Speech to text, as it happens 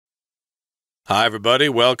Hi, everybody.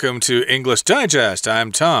 Welcome to English Digest.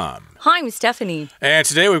 I'm Tom. Hi, I'm Stephanie. And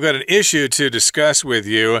today we've got an issue to discuss with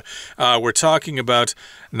you. We're talking about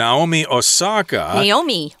Naomi Osaka.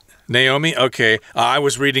 Naomi, okay. I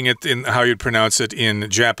was reading it in how you'd pronounce it in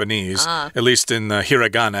Japanese, at least in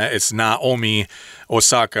hiragana. It's Naomi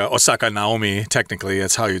Osaka. Osaka Naomi, technically.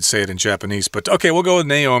 That's how you'd say it in Japanese. But okay, we'll go with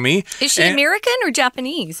Naomi. Is she American or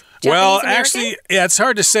Japanese? Well, actually, yeah, it's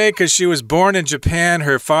hard to say because she was born in Japan.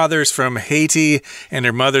 Her father's from Haiti and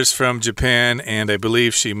her mother's from Japan. And I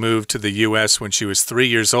believe she moved to the U.S. when she was 3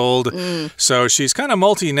 years old. So she's kind of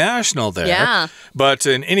multinational there. Yeah. But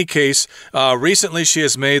in any case, recently she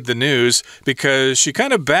has made the news because she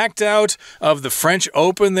kind of backed out of the French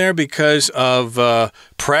Open there because of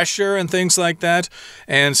pressure and things like that.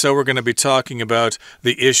 And so we're going to be talking about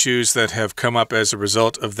the issues that have come up as a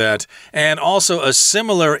result of that. And also a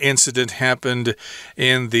similar incident happened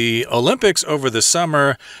in the Olympics over the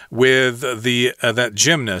summer with the that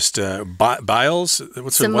gymnast, Biles.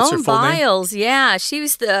 What's her full name? Biles, yeah. She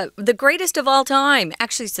was the greatest of all time.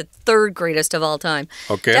 Actually, it's the third greatest of all time.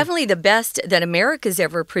 Okay. Definitely the best that America's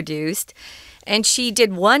ever produced. And she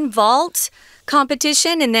did one vault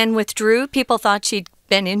competition and then withdrew. People thought she'd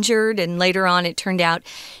been injured, and later on it turned out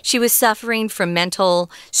she was suffering from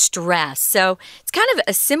mental stress. So it's kind of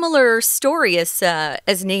a similar story as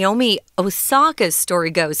Naomi Osaka's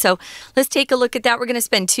story goes. So let's take a look at that. We're going to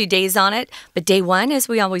spend 2 days on it. But day one, as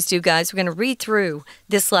we always do, guys, we're going to read through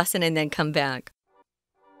this lesson and then come back.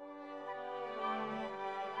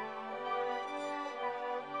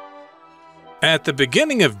 At the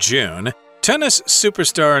beginning of June, tennis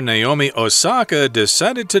superstar Naomi Osaka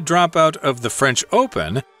decided to drop out of the French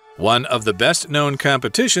Open, one of the best-known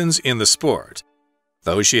competitions in the sport.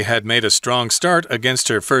 Though she had made a strong start against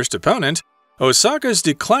her first opponent, Osaka's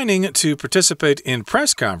declining to participate in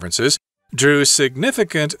press conferences drew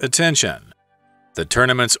significant attention. The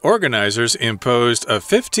tournament's organizers imposed a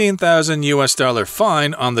 $15,000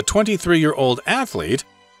 fine on the 23-year-old athlete,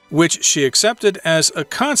 which she accepted as a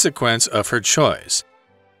consequence of her choice.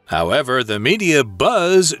 However, the media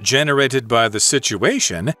buzz generated by the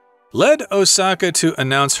situation led Osaka to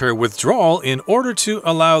announce her withdrawal in order to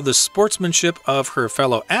allow the sportsmanship of her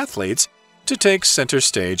fellow athletes to take center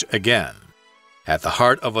stage again. At the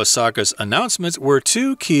heart of Osaka's announcement were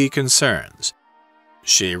two key concerns.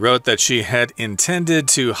 She wrote that she had intended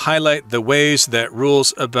to highlight the ways that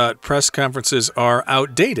rules about press conferences are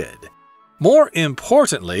outdated. More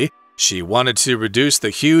importantly, she wanted to reduce the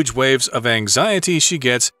huge waves of anxiety she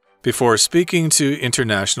gets before speaking to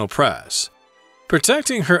international press.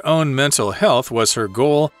 Protecting her own mental health was her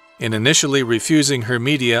goal in initially refusing her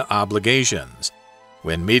media obligations.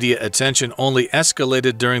 When media attention only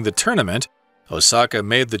escalated during the tournament, Osaka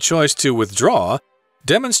made the choice to withdraw,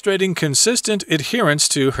 demonstrating consistent adherence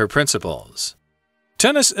to her principles.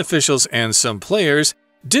 Tennis officials and some players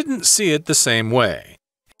didn't see it the same way.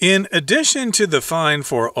 In addition to the fine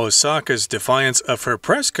for Osaka's defiance of her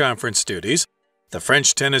press conference duties, the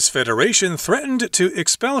French Tennis Federation threatened to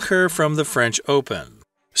expel her from the French Open.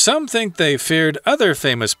 Some think they feared other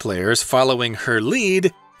famous players following her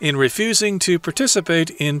lead in refusing to participate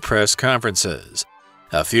in press conferences.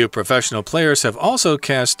 A few professional players have also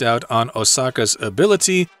cast doubt on Osaka's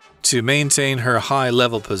ability to maintain her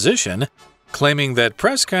high-level position, claiming that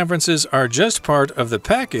press conferences are just part of the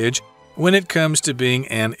package when it comes to being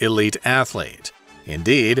an elite athlete.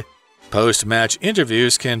 Indeed, post-match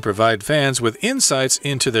interviews can provide fans with insights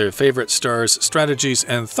into their favorite stars' strategies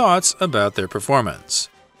and thoughts about their performance.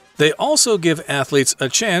 They also give athletes a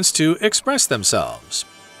chance to express themselves.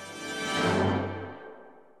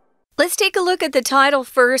 Let's take a look at the title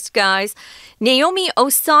first, guys. Naomi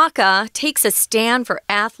Osaka takes a stand for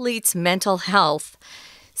athletes' mental health.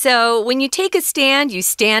 So when you take a stand, you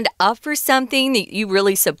stand up for something that you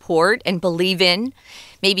really support and believe in.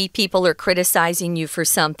 Maybe people are criticizing you for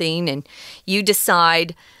something and you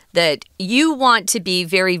decide that you want to be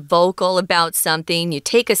very vocal about something. You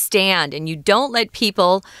take a stand and you don't let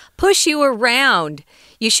people push you around.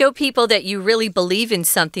 You show people that you really believe in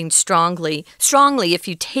something strongly if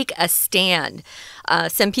you take a stand.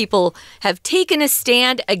 Some people have taken a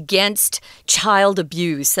stand against child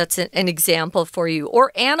abuse. That's an example for you.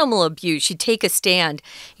 Or animal abuse. You take a stand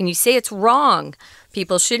and you say it's wrong.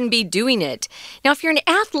 People shouldn't be doing it. Now, if you're an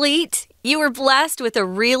athlete, you are blessed with a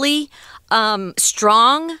really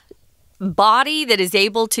strong body that is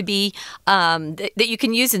able to be, that you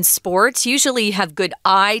can use in sports. Usually you have good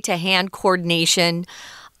eye-to-hand coordination.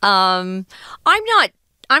 I'm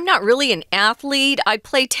I'm not really an athlete. I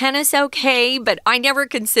play tennis okay, but I never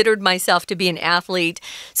considered myself to be an athlete.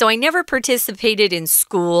 So I never participated in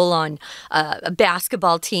school on a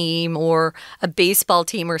basketball team or a baseball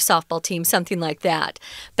team or softball team, something like that.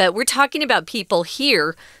 But we're talking about people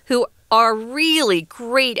here who are really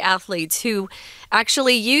great athletes who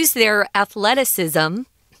actually use their athleticism,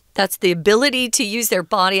 that's the ability to use their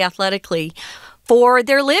body athletically, for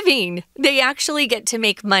their living. They actually get to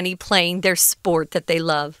make money playing their sport that they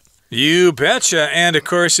love. You betcha. And of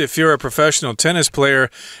course, if you're a professional tennis player,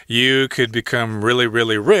 you could become really,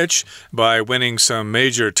 really rich by winning some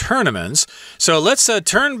major tournaments. So let's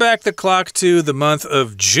turn back the clock to the month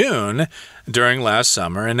of June during last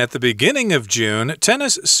summer. And at the beginning of June,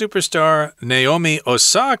 tennis superstar Naomi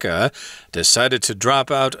Osaka decided to drop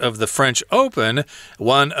out of the French Open,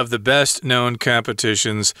 one of the best-known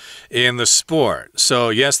competitions in the sport. So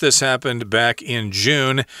yes, this happened back in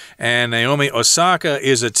June, and Naomi Osaka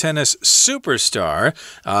is a tennis superstar.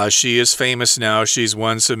 She is famous now. She's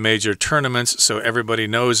won some major tournaments, so everybody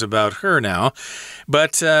knows about her now.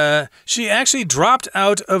 But she actually dropped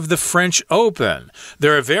out of the French Open.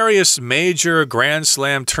 There are various major Grand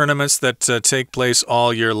Slam tournaments that take place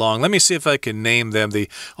all year long. Let me see if I can name them. The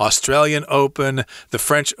Australian Open, the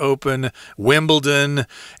French Open, Wimbledon,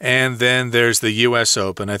 and then there's the U.S.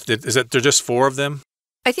 Open. Is that there just 4 of them?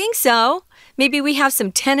 I think so. Maybe we have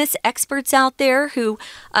some tennis experts out there who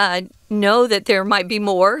know that there might be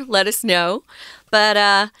more. Let us know.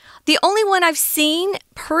 But the only one I've seen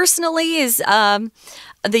personally is the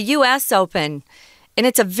U.S. Open. And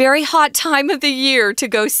it's a very hot time of the year to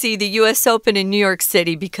go see the U.S. Open in New York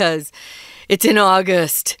City because it's in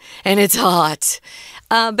August and it's hot.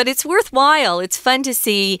 But it's worthwhile. It's fun to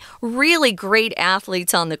see really great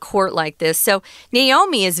athletes on the court like this. So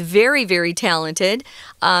Naomi is very, very talented.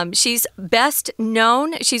 She's best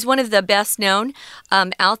known. She's one of the best known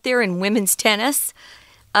out there in women's tennis.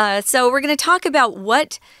 So we're going to talk about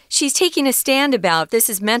what she's taking a stand about. This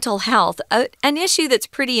is mental health, an issue that's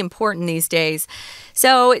pretty important these days.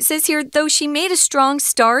 So it says here, though she made a strong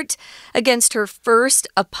start against her first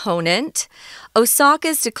opponent,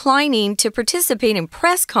 Osaka's declining to participate in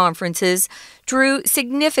press conferences drew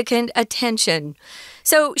significant attention.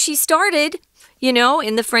 So she started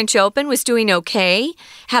in the French Open, was doing okay,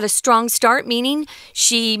 had a strong start, meaning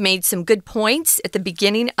she made some good points at the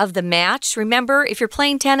beginning of the match. Remember, if you're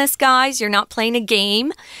playing tennis, guys, you're not playing a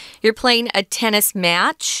game. You're playing a tennis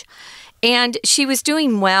match. And she was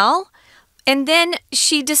doing well. And then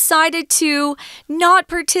she decided to not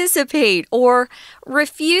participate or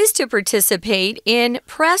refuse to participate in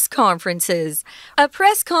press conferences. A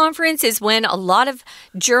press conference is when a lot of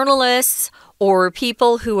journalists or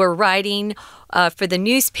people who are writing for the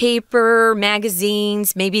newspaper,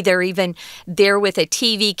 magazines, maybe they're even there with a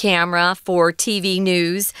TV camera for TV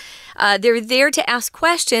news. They're there to ask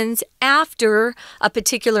questions after a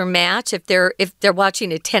particular match, if they're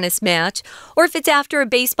watching a tennis match, or if it's after a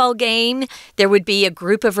baseball game, there would be a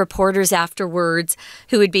group of reporters afterwards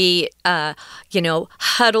who would be,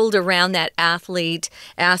 huddled around that athlete,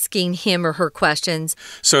 asking him or her questions.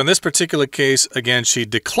 So in this particular case, again, she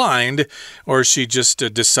declined, or she just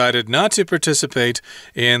decided not to participate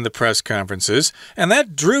in the press conferences, and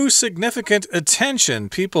that drew significant attention.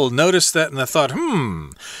 People noticed that and they thought,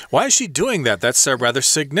 why is she doing that? That's rather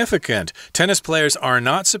significant. Tennis players are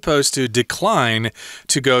not supposed to decline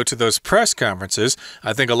to go to those press conferences.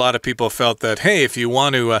 I think a lot of people felt that, hey, if you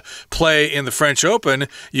want to play in the French Open,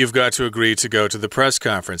 you've got to agree to go to the press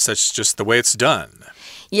conference. That's just the way it's done.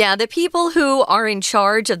 Yeah, the people who are in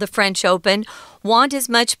charge of the French Open want as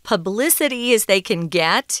much publicity as they can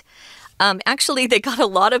get. Actually, they got a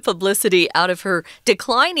lot of publicity out of her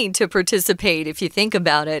declining to participate, if you think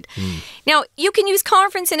about it. Now, you can use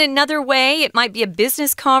conference in another way. It might be a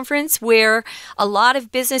business conference where a lot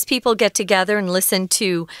of business people get together and listen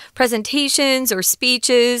to presentations or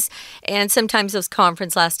speeches, and sometimes those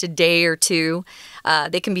conferences last a day or two.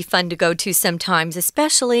 They can be fun to go to sometimes,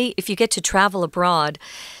 especially if you get to travel abroad.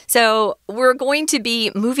 So we're going to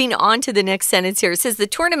be moving on to the next sentence here. It says the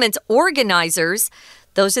tournament's organizers,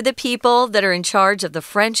 those are the people that are in charge of the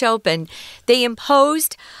French Open, they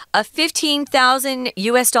imposed a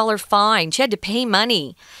 $15,000 fine. She had to pay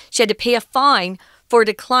money. She had to pay a fine for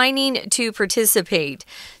declining to participate.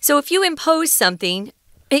 So if you impose something,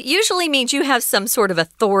 it usually means you have some sort of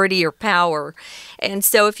authority or power. And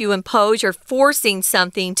so if you impose, you're forcing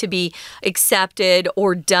something to be accepted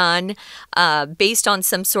or done based on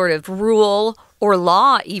some sort of rule or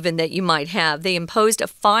law even that you might have. They imposed a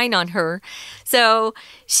fine on her. So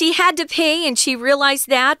she had to pay, and she realized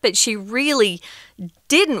that, but she really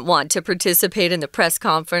didn't want to participate in the press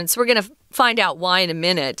conference. We're going to find out why in a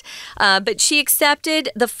minute. But she accepted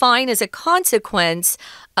the fine as a consequence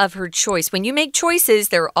of her choice. When you make choices,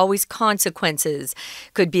 there are always consequences.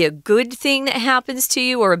 Could be a good thing that happens to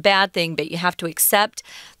you or a bad thing, but you have to accept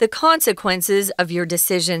the consequences of your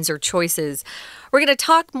decisions or choices. We're going to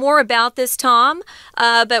talk more about this, Tom,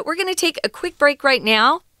 but we're going to take a quick break right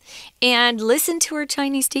now and listen to our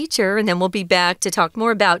Chinese teacher, and then we'll be back to talk more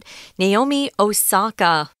about Naomi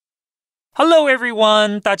Osaka.Hello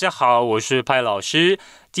everyone， 大家好，我是派老师。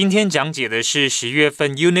今天讲解的是10月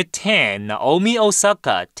份 Unit 10 Naomi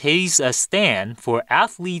Osaka takes a stand for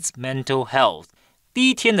athletes' mental health 第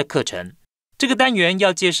一天的课程。这个单元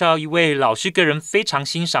要介绍一位老师个人非常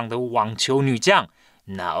欣赏的网球女将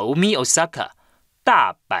Naomi Osaka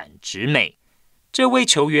大阪直美。这位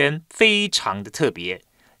球员非常的特别，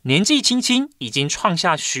年纪轻轻已经创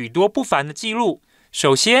下许多不凡的纪录。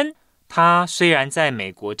首先，她虽然在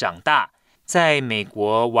美国长大，在美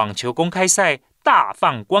国网球公开赛大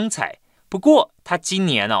放光彩，不过他今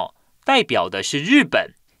年代表的是日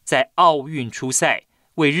本，在奥运出赛，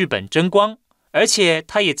为日本争光，而且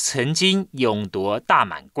他也曾经勇夺大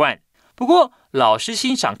满贯。不过老师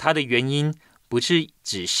欣赏他的原因不是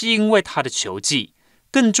只是因为他的球技，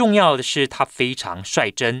更重要的是他非常率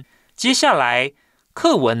真。接下来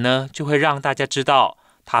课文呢就会让大家知道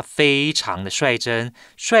他非常的率真，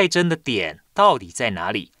率真的点到底在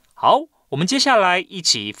哪里。好，我们接下来一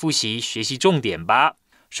起复习学习重点吧。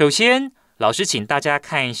首先，老师请大家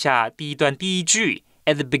看一下第一段第一句。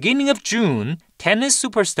At the beginning of June, tennis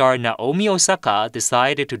superstar Naomi Osaka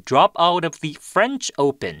decided to drop out of the French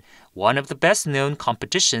Open, one of the best-known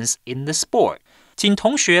competitions in the sport. 请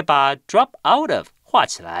同学把 drop out of 画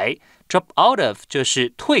起来。drop out of 就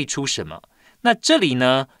是退出什么。那这里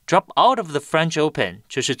呢 drop out of the French Open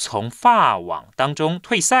就是从法网当中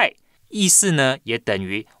退赛，意思呢也等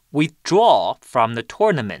于Withdraw from the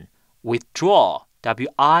tournament. Withdraw,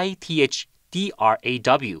 W-I-T-H-D-R-A-W.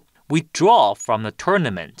 Withdraw from the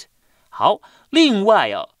tournament. 好，另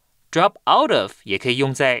外drop out of 也可以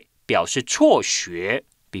用在表示辍学。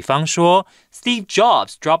比方说 Steve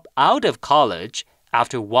Jobs dropped out of college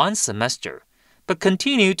after one semester, but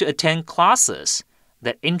continued to attend classes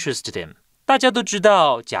that interested him. 大家都知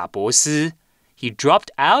道贾伯斯 He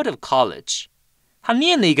dropped out of college. 他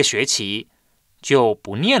念了一个学期就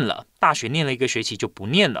不念了，大学念了一个学期就不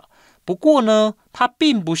念了。不过呢，他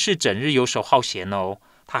并不是整日游手好闲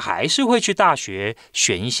他还是会去大学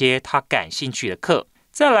选一些他感兴趣的课。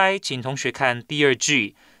再来，请同学看第二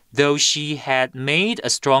句 Though she had made a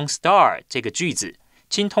strong start 这个句子，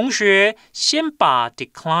请同学先把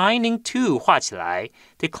declining to 画起来。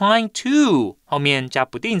decline to 后面加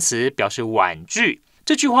不定词表示婉拒。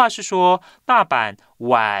这句话是说大阪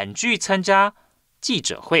婉拒参加记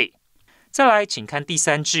者会。再来，请看第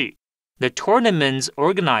三句。The tournament's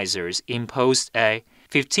organizers imposed a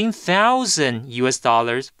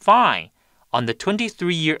 $15,000 fine on the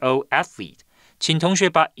 23-year-old athlete. 请同学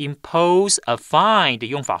把 impose a fine 的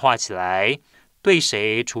用法画起来，对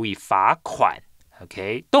谁处以罚款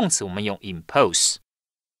 ？OK， 动词我们用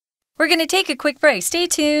impose。We're going to take a quick break. Stay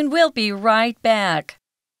tuned. We'll be right back.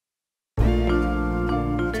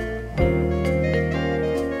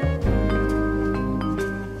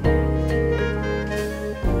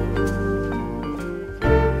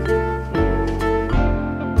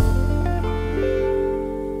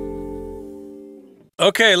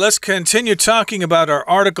 Okay, let's continue talking about our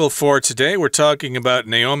article for today. We're talking about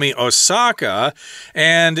Naomi Osaka,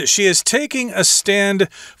 and she is taking a stand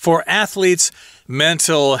for athletes'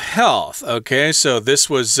 mental health. Okay, so this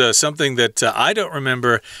was something that I don't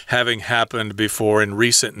remember having happened before in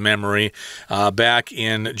recent memory. Back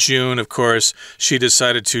in June, of course, she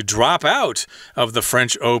decided to drop out of the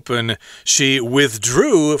French Open. She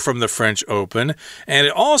withdrew from the French Open, and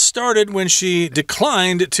it all started when she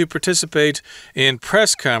declined to participate in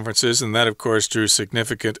press conferences, and that, of course, drew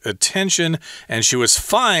significant attention, and she was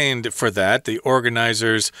fined for that. The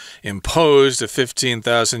organizers imposed a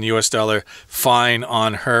 $15,000 fine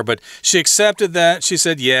on her, but she accepted that. She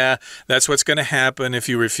said, yeah, that's what's going to happen if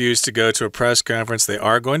you refuse to go to a press conference. They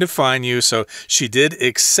are going to fine you, so she did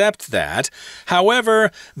accept that. However,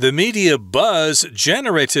 the media buzz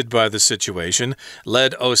generated by the situation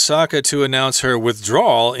led Osaka to announce her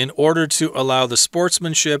withdrawal in order to allow the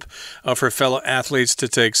sportsmanship of her fellow athletes to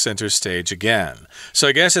take center stage again. So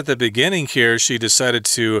I guess at the beginning here, she decided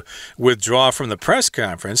to withdraw from the press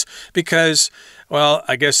conference because well,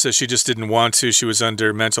 I guess she just didn't want to. She was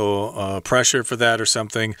under mental pressure for that or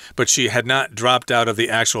something. But she had not dropped out of the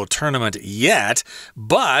actual tournament yet.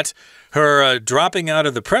 But her dropping out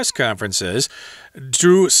of the press conferences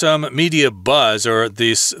drew some media buzz, or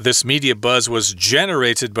this media buzz was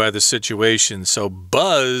generated by the situation. So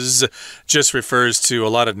buzz just refers to a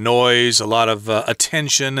lot of noise, a lot of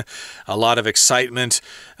attention, a lot of excitement.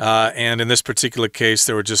 And in this particular case,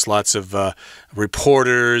 there were just lots of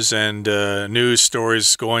reporters and news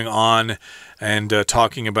stories going on and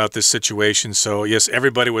talking about this situation. So yes,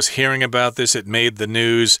 everybody was hearing about this. It made the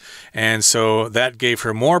news. And so that gave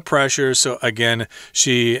her more pressure. So again,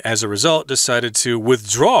 she, as a result, decided to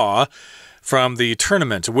withdraw from the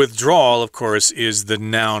tournament. Withdrawal, of course, is the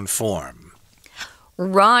noun form.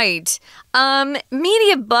 Right.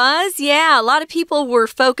 Media buzz, yeah, a lot of people were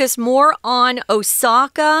focused more on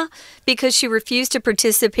Osaka because she refused to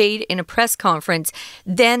participate in a press conference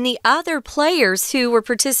than the other players who were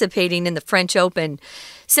participating in the French Open.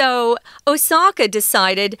 So Osaka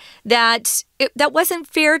decided that that wasn't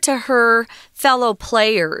fair to her fellow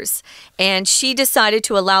players, and she decided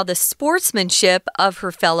to allow the sportsmanship of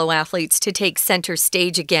her fellow athletes to take center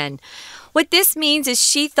stage again. What this means is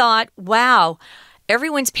she thought, wow,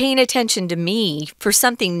 everyone's paying attention to me for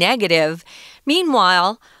something negative.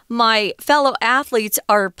 Meanwhile, my fellow athletes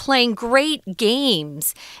are playing great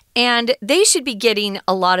games, and they should be getting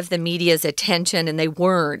a lot of the media's attention, and they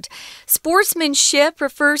weren't. Sportsmanship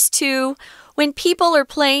refers to when people are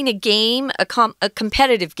playing a game, a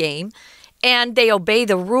competitive game, and they obey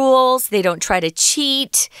the rules, they don't try to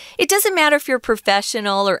cheat. It doesn't matter if you're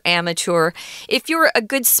professional or amateur. If you're a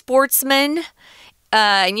good sportsman,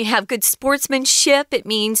 and you have good sportsmanship, it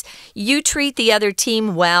means you treat the other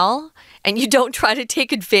team well and you don't try to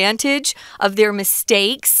take advantage of their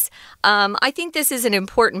mistakes. I think this is an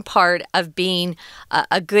important part of being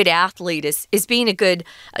a good athlete, is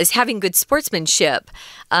having good sportsmanship,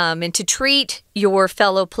 and to treat your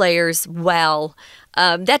fellow players well.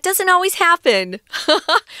 That doesn't always happen.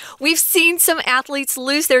 We've seen some athletes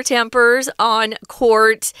lose their tempers on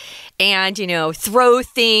court and, throw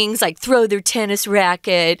things like throw their tennis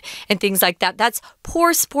racket and things like that. That's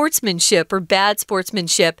poor sportsmanship or bad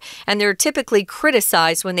sportsmanship, and they're typically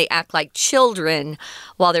criticized when they act like children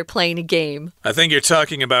while they're playing a game. I think you're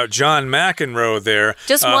talking about John McEnroe there.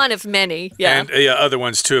 Just one of many, yeah. And other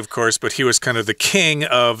ones too, of course, but he was kind of the king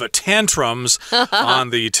of tantrums on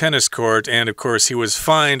the tennis court, and of course he was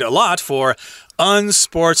fined a lot for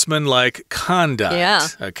unsportsmanlike conduct. Yeah.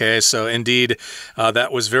 Okay, so indeed,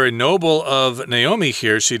 that was very noble of Naomi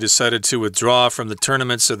here. She decided to withdraw from the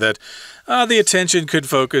tournament so that the attention could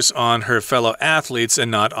focus on her fellow athletes and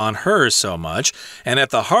not on her so much. And at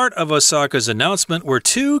the heart of Osaka's announcement were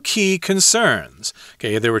two key concerns.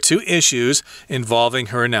 Okay, there were two issues involving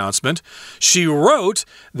her announcement. She wrote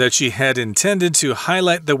that she had intended to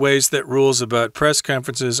highlight the ways that rules about press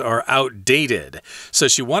conferences are outdated. So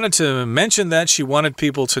she wanted to mention that. She wanted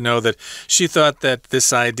people to know that she thought that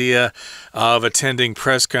this idea of attending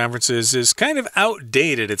press conferences is kind of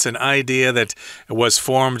outdated. It's an idea that was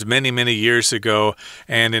formed many, many years ago,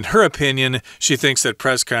 and in her opinion, she thinks that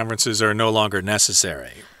press conferences are no longer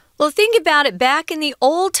necessary. Well, think about it. Back in the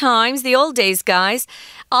old times, the old days, guys,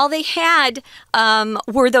 all they had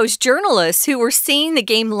were those journalists who were seeing the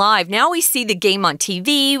game live. Now we see the game on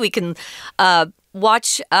TV. We can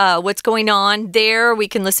watch what's going on there. We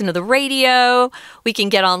can listen to the radio. We can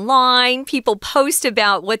get online. People post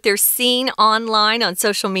about what they're seeing online on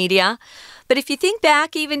social media. But if you think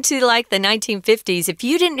back even to like the 1950s, if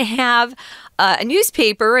you didn't have a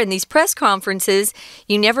newspaper and these press conferences,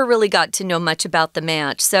 you never really got to know much about the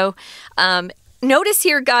match. So notice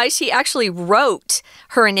here, guys, she actually wrote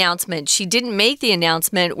her announcement. She didn't make the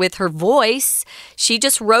announcement with her voice. She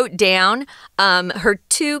just wrote down her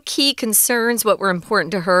two key concerns, what were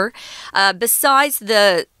important to her. Besides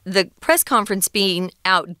the press conference being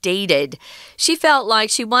outdated, she felt like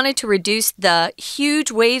she wanted to reduce the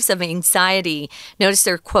huge waves of anxiety. Notice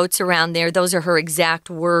there are quotes around there. Those are her exact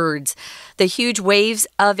words. The huge waves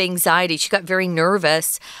of anxiety. She got very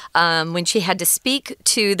nervous when she had to speak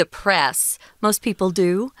to the press. Most people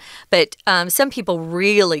do, but some people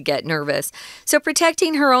really get nervous. So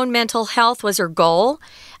protecting her own mental health was her goal.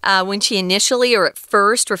 When she initially or at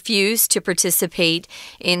first refused to participate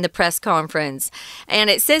in the press conference. And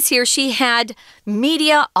it says here she had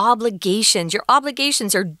media obligations. Your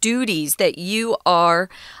obligations are duties that you are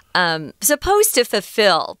supposed to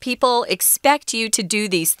fulfill. People expect you to do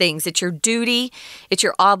these things. It's your duty, it's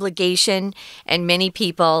your obligation, and many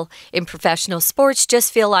people in professional sports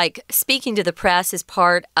just feel like speaking to the press is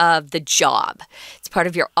part of the job. It's part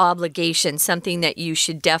of your obligation, something that you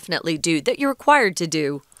should definitely do, that you're required to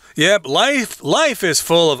do. Yep, life is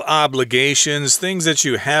full of obligations, things that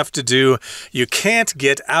you have to do. You can't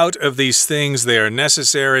get out of these things. They are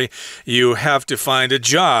necessary. You have to find a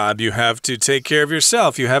job. You have to take care of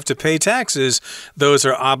yourself. You have to pay taxes. Those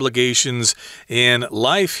are obligations in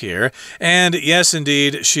life here. And yes,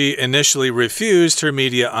 indeed, she initially refused her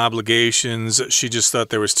media obligations. She just thought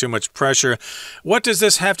there was too much pressure. What does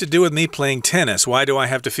this have to do with me playing tennis? Why do I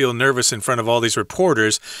have to feel nervous in front of all these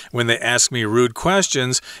reporters when they ask me rude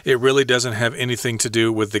questions? It really doesn't have anything to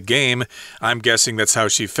do with the game. I'm guessing that's how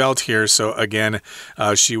she felt here. So again,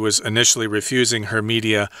 she was initially refusing her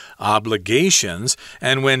media obligations.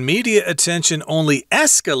 And when media attention only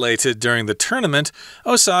escalated during the tournament,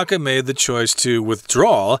 Osaka made the choice to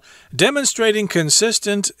withdraw, demonstrating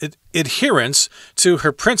consistent adherence to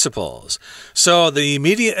her principles. So the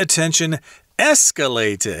media attention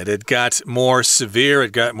escalated. It got more severe.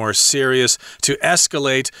 It got more serious. To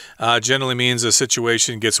escalate generally means a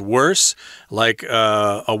situation gets worse, like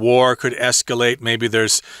a war could escalate. Maybe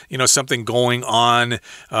there's, something going on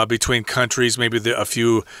between countries. Maybe a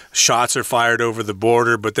few shots are fired over the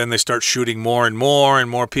border, but then they start shooting more and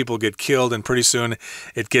more people get killed, and pretty soon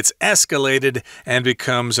it gets escalated and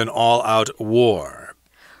becomes an all-out war.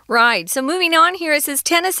 Right. So moving on here, it says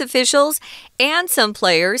tennis officials and some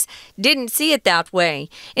players didn't see it that way.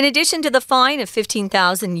 In addition to the fine of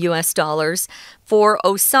 $15,000 for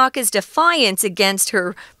Osaka's defiance against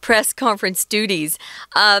her press conference duties,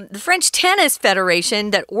 the French Tennis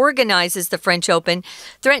Federation that organizes the French Open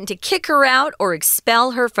threatened to kick her out or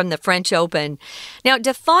expel her from the French Open. Now,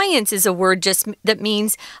 defiance is a word that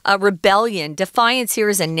means rebellion. Defiance here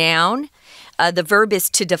is a noun. The verb is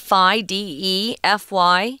to defy,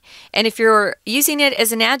 D-E-F-Y. And if you're using it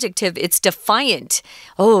as an adjective, it's defiant.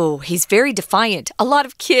 Oh, he's very defiant. A lot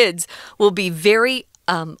of kids will be very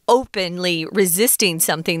openly resisting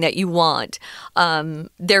something that you want.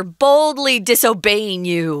 They're boldly disobeying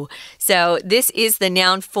you. So this is the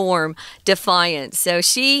noun form, defiance. So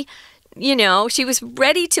she was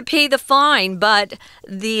ready to pay the fine, but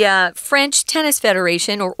the French Tennis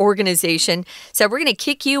Federation or organization said, we're going to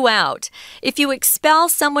kick you out. If you expel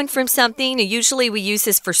someone from something, usually we use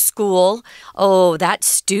this for school. Oh, that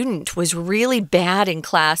student was really bad in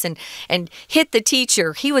class and hit the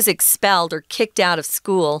teacher. He was expelled or kicked out of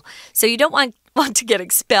school. So you don't want to get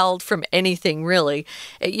expelled from anything, really.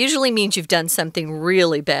 It usually means you've done something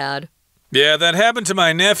really bad. Yeah, that happened to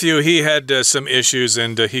my nephew. He had some issues,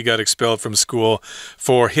 and he got expelled from school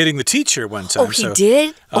for hitting the teacher one time. Oh, he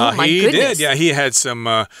did? Oh, my goodness. He did. Yeah, he had some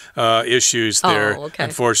issues there. Oh, okay.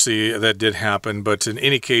 Unfortunately, that did happen. But in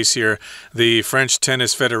any case here, the French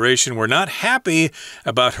Tennis Federation were not happy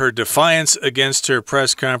about her defiance against her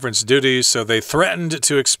press conference duties, so they threatened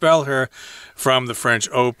to expel her from the French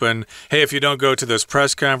Open. Hey, if you don't go to those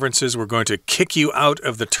press conferences, we're going to kick you out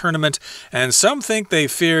of the tournament. And some think they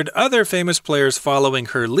feared other famous players following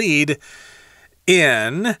her lead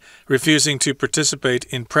in refusing to participate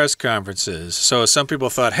in press conferences. So some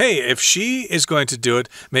people thought, hey, if she is going to do it,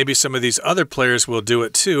 maybe some of these other players will do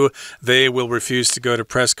it too. They will refuse to go to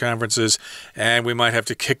press conferences, and we might have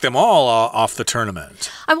to kick them all off the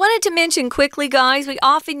tournament. I wanted to mention quickly, guys, we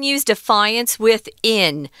often use defiance with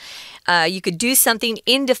in. You could do something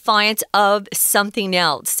in defiance of something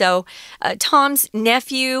else. So Tom's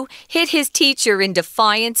nephew hit his teacher in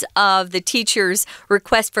defiance of the teacher's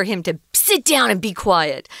request for him to sit down and be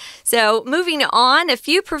quiet. So moving on, a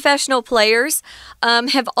few professional players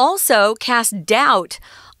have also cast doubt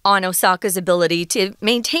on Osaka's ability to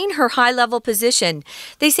maintain her high-level position.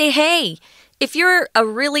 They say, hey, if you're a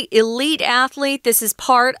really elite athlete, this is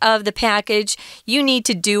part of the package. You need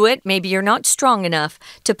to do it. Maybe you're not strong enough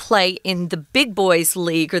to play in the big boys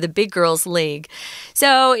league or the big girls league.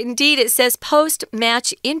 So indeed, it says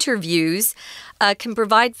post-match interviews can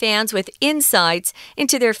provide fans with insights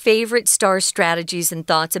into their favorite stars' strategies and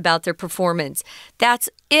thoughts about their performance. That's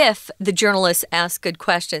if the journalists ask good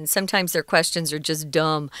questions. Sometimes their questions are just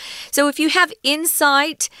dumb. So if you have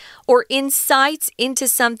insight or insights into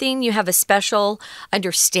something, you have a special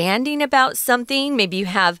understanding about something. Maybe you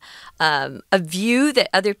have a view that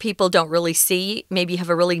other people don't really see. Maybe you have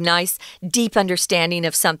a really nice, deep understanding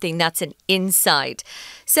of something. That's an insight.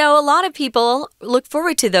 So a lot of people look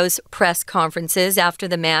forward to those press conferences after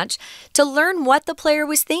the match to learn what the player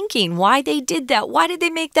was thinking, why they did that, why did they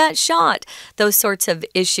make that shot, those sorts of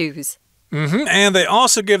issues. And they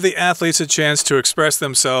also give the athletes a chance to express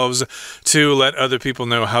themselves, to let other people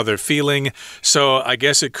know how they're feeling. So I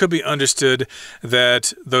guess it could be understood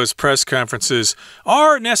that those press conferences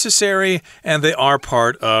are necessary and they are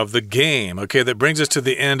part of the game. Okay, that brings us to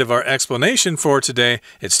the end of our explanation for today.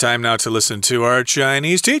 It's time now to listen to our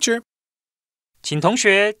Chinese teacher. 请同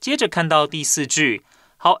学接着看到第4句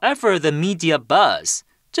However, the media buzz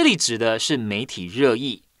这里指的是媒体热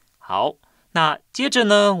议。好，那接着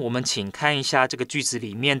呢，我们请看一下这个句子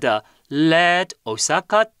里面的 led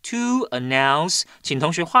Osaka to announce 请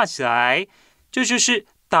同学画起来，这就是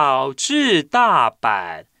导致大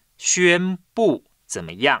阪宣布怎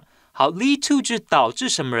么样。好 lead to 就是导致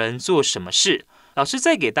什么人做什么事。老师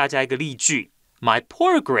再给大家一个例句My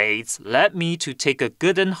poor grades led me to take a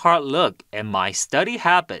good and hard look at my study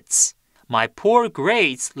habits. My poor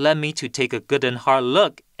grades led me to take a good and hard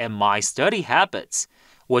look at my study habits.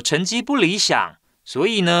 我成绩不理想，所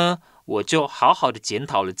以呢，我就好好的检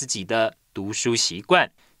讨了自己的读书习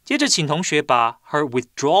惯。接着请同学把 her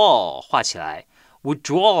withdrawal 画起来。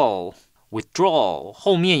withdrawal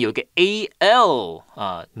后面有一个 al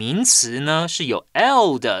名词呢是有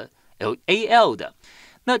l 的，有 al 的，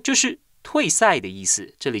那就是退赛的意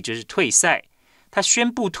思。这里就是退赛，他宣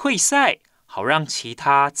布退赛，好让其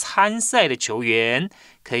他参赛的球员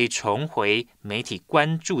可以重回媒体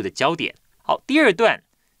关注的焦点。好，第2段，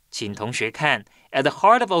请同学看 At the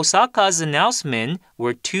heart of Osaka's announcement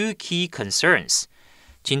were 2 key concerns。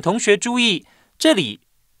请同学注意，这里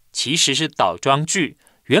其实是倒装句，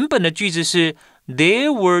原本的句子是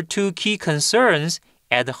There were 2 key concerns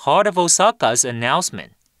at the heart of Osaka's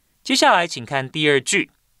announcement。接下来请看第2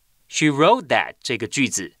句 She wrote that 这个句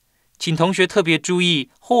子，请同学特别注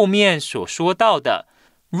意后面所说到的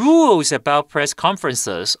Rules about press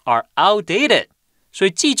conferences are outdated， 所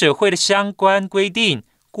以记者会的相关规定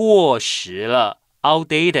过时了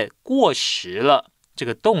outdated 过时了，这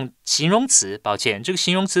个形容词，抱歉，这个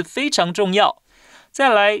形容词非常重要。再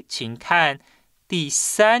来请看第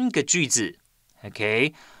3个句子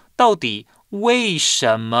OK， 到底为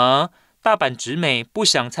什么大阪直美不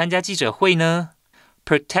想参加记者会呢？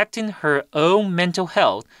 Protecting her own mental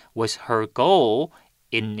health was her goal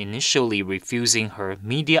in initially refusing her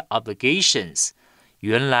media obligations。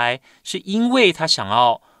 原来是因为她想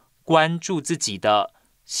要关注自己的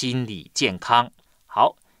心理健康。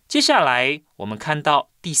好，接下来我们看到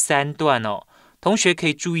第3段哦，同学可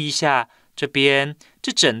以注意一下这边，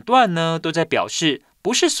这整段呢都在表示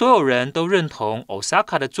不是所有人都认同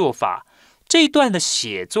Osaka 的做法。这一段的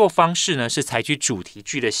写作方式呢是采取主题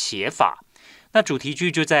句的写法，那主题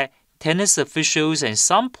句就在 Tennis officials and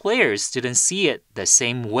some players didn't see it the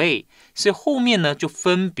same way， 所以后面呢就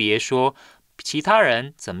分别说其他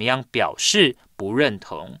人怎么样表示不认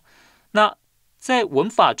同。那在文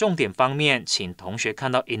法重点方面，请同学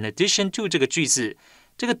看到 in addition to 这个句子，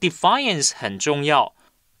这个 defiance 很重要，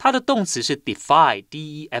它的动词是 defy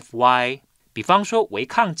D-E-F-Y， 比方说违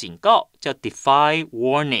抗警告叫 defy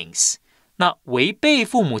warnings， 那违背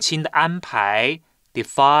父母亲的安排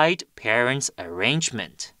defied parents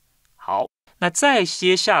arrangement。 好，那再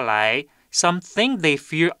接下来 some think they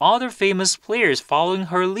fear other famous players following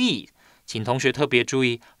her lead， 请同学特别注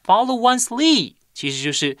意 follow one's lead 其实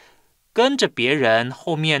就是跟着别人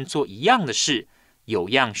后面做一样的事，有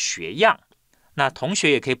样学样。那同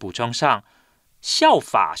学也可以补充上效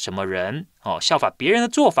法什么人效法别人的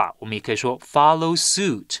做法，我们也可以说 follow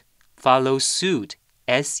suit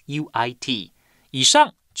S-U-I-T。 以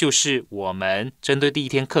上就是我们针对第1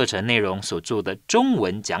天课程内容所做的中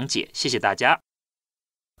文讲解，谢谢大家。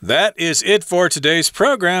That is it for today's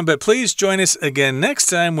program, but please join us again next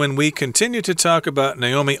time when we continue to talk about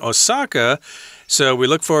Naomi Osaka. So we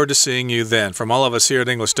look forward to seeing you then. From all of us here at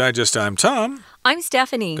English Digest, I'm Tom. I'm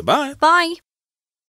Stephanie. Goodbye. Bye.